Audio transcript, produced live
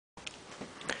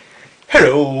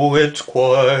Hello, it's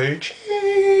Kwai.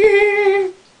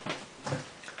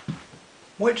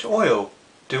 Which oil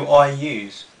do I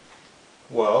use?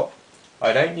 Well,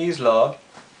 I don't use lard.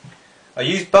 I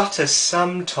use butter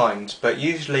sometimes, but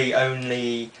usually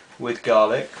only with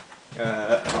garlic.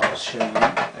 I'll show you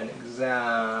an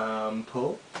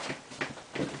example.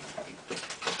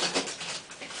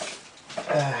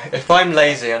 If I'm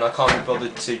lazy and I can't be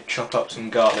bothered to chop up some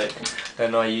garlic,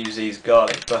 then I use these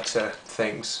garlic butter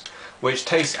things, which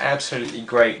taste absolutely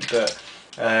great, but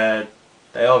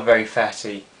they are very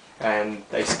fatty, and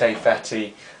they stay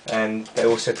fatty, and they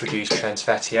also produce trans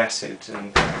fatty acids.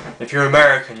 And if you're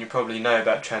American, you probably know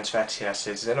about trans fatty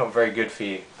acids. They're not very good for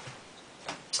you.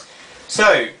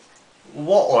 So,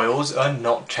 what oils are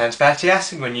not trans fatty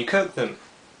acid when you cook them?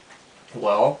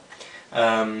 Well,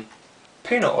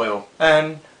 peanut oil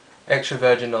and extra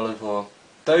virgin olive oil.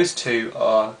 Those two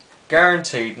are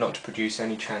guaranteed not to produce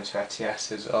any trans fatty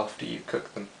acids after you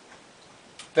cook them.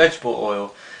 Vegetable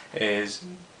oil is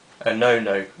a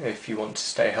no-no if you want to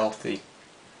stay healthy.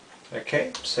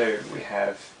 Okay, so we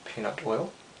have peanut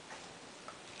oil.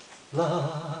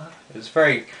 It's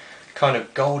very kind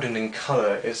of golden in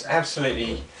colour. It's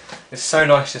so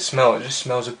nice to smell. It just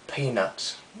smells of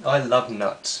peanuts. I love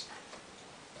nuts.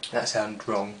 That sounds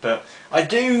wrong, but I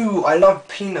do. I love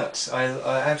peanuts. I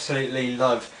absolutely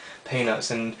love peanuts,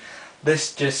 and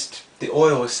the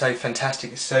oil is so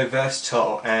fantastic. It's so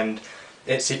versatile, and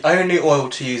it's the only oil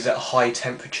to use at high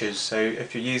temperatures. So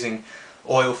if you're using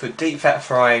oil for deep fat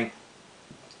frying,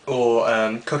 or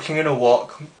cooking in a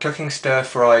wok, cooking stir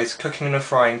fries, cooking in a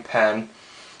frying pan,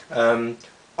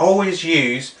 always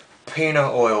use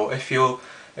peanut oil. If you're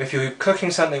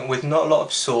cooking something with not a lot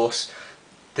of sauce,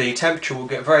 the temperature will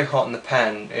get very hot in the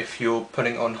pan if you're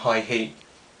putting it on high heat.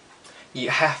 You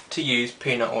have to use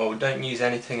peanut oil, don't use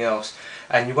anything else,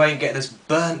 and you won't get this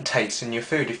burnt taste in your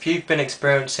food. If you've been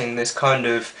experiencing this kind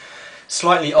of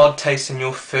slightly odd taste in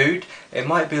your food, it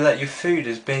might be that your food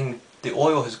the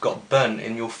oil has got burnt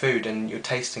in your food and you're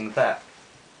tasting that.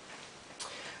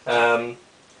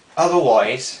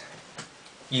 Otherwise,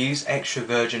 use extra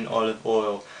virgin olive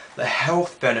oil. The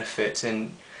health benefits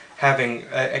in having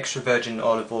extra virgin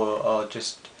olive oil are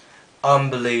just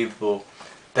unbelievable.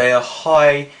 They are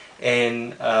high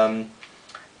in the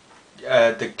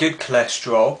good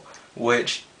cholesterol,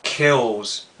 which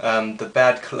kills the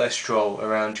bad cholesterol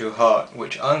around your heart,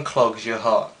 which unclogs your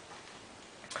heart.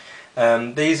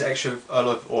 These extra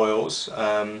olive oils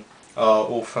are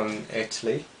all from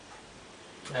Italy.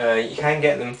 You can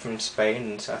get them from Spain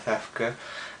and South Africa,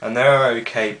 and they're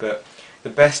okay, but the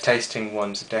best tasting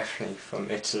ones are definitely from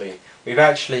Italy. We've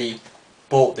actually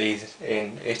bought these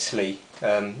in Italy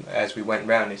as we went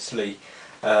round Italy,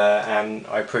 and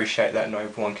I appreciate that not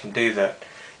everyone can do that.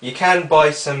 You can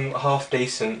buy some half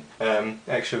decent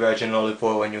extra virgin olive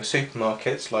oil in your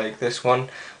supermarkets, like this one,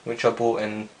 which I bought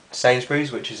in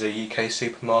Sainsbury's, which is a UK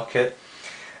supermarket.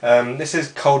 This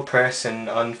is cold press and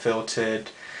unfiltered.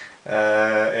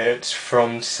 It's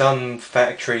from some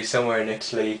factory somewhere in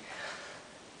Italy.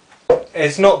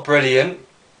 It's not brilliant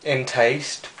in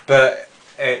taste, but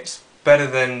it's better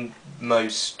than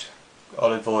most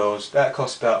olive oils. That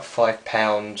costs about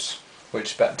 £5,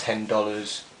 which is about $10,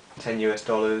 $10 US.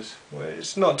 Well,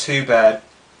 it's not too bad.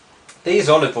 These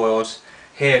olive oils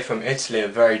here from Italy are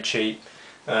very cheap.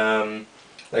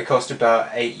 They cost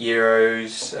about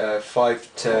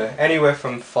 €8, anywhere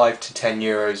from 5 to 10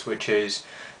 euros, which is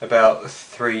about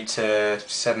 £3 to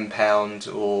 £7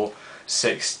 or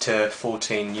 6 to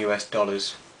 14 US.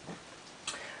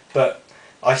 But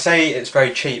I say it's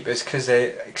very cheap, it's because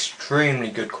they're extremely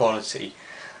good quality.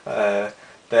 They're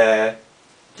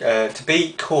to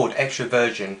be called extra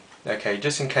virgin, okay,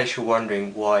 just in case you're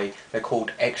wondering why they're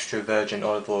called extra virgin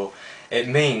olive oil, it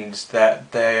means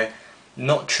that they're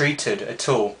not treated at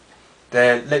all.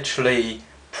 They're literally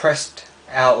pressed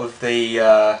out of the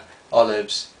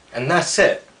olives, and that's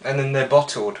it, and then they're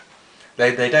bottled.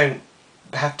 They don't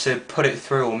have to put it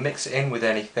through or mix it in with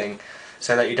anything,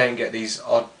 so that you don't get these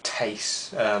odd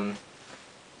tastes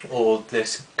or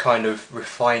this kind of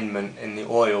refinement in the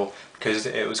oil, because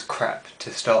it was crap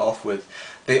to start off with.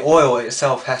 The oil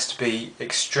itself has to be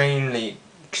extremely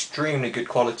good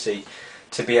quality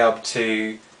to be able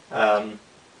to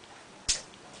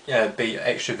be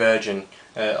extra virgin.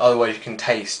 Otherwise you can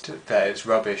taste that it's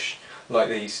rubbish, like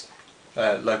these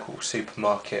local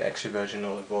supermarket extra virgin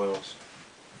olive oils.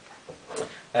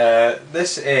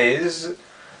 This is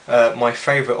my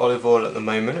favourite olive oil at the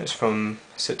moment. It's from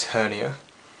Saturnia.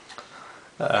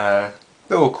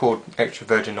 They're all called extra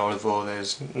virgin olive oil,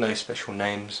 there's no special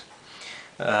names.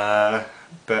 but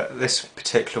this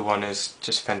particular one is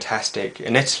just fantastic.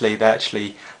 In Italy they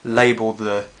actually label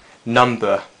the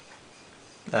number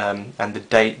and the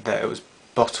date that it was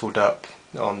bottled up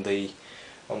on the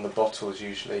bottles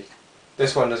usually.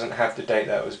 This one doesn't have the date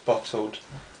that it was bottled,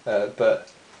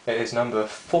 but it is number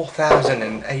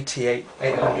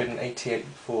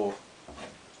 884.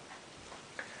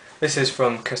 This is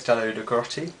from Castello de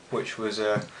Grotti, which was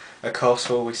a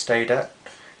castle we stayed at.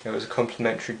 It was a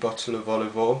complimentary bottle of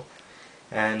olive oil,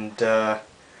 and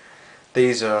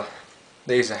these are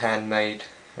handmade.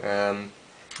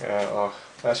 Oh,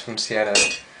 that's from Siena.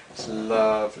 It's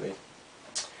lovely.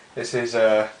 This is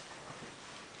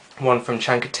one from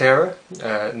Ciancatera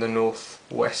in the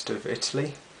northwest of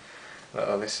Italy.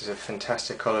 Oh, this is a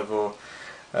fantastic olive oil.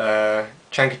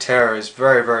 Ciancatera is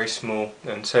very, very small,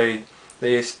 and so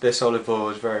this olive oil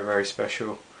is very, very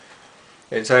special.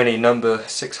 It's only number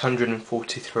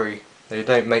 643. They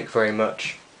don't make very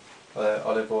much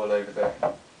olive oil over there.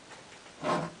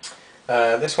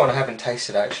 This one I haven't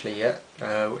tasted actually yet,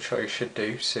 which I should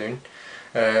do soon.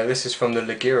 This is from the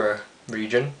Liguria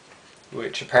region,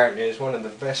 which apparently is one of the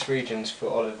best regions for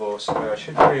olive oil, so I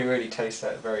should really taste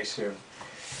that very soon.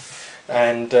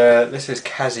 And this is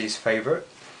Kazi's favourite.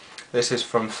 This is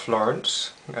from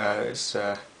Florence. It's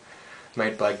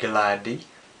made by Gladi,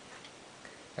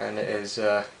 and it is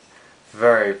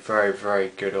very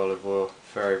good olive oil.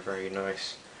 Very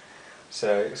nice.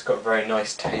 So it's got a very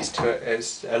nice taste to it.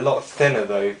 It's a lot thinner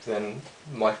though than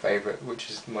my favourite, which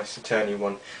is my Saturni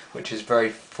one, which is very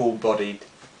full-bodied.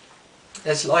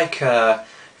 It's like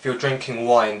if you're drinking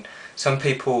wine, some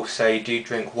people say, do you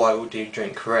drink white or do you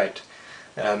drink red?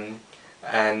 And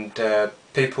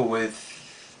people with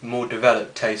more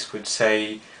developed taste would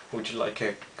say, would you like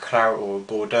a claret or a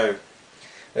Bordeaux?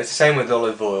 It's the same with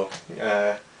olive oil.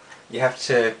 You have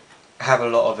to have a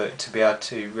lot of it to be able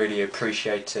to really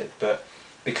appreciate it, but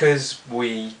because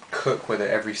we cook with it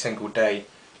every single day,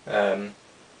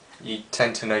 you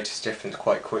tend to notice difference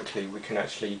quite quickly. We can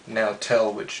actually now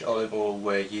tell which olive oil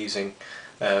we're using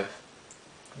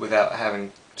without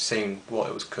having seen what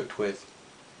it was cooked with.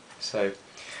 So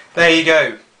there you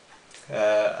go,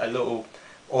 a little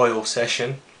oil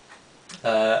session.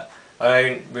 I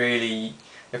don't really,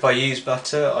 if I use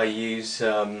butter, I use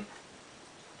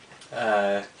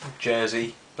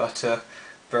Jersey butter,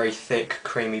 very thick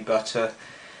creamy butter,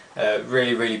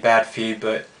 really bad for you,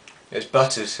 but it's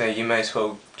butter, so you may as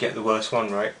well get the worst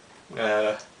one, right?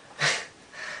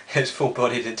 It's full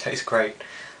bodied, it tastes great,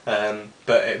 but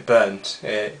it burns.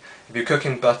 If you're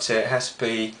cooking butter, it has to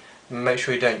be, make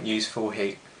sure you don't use full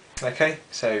heat. Okay,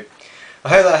 so I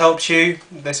hope that helps you.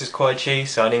 This is Kwai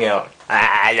signing out.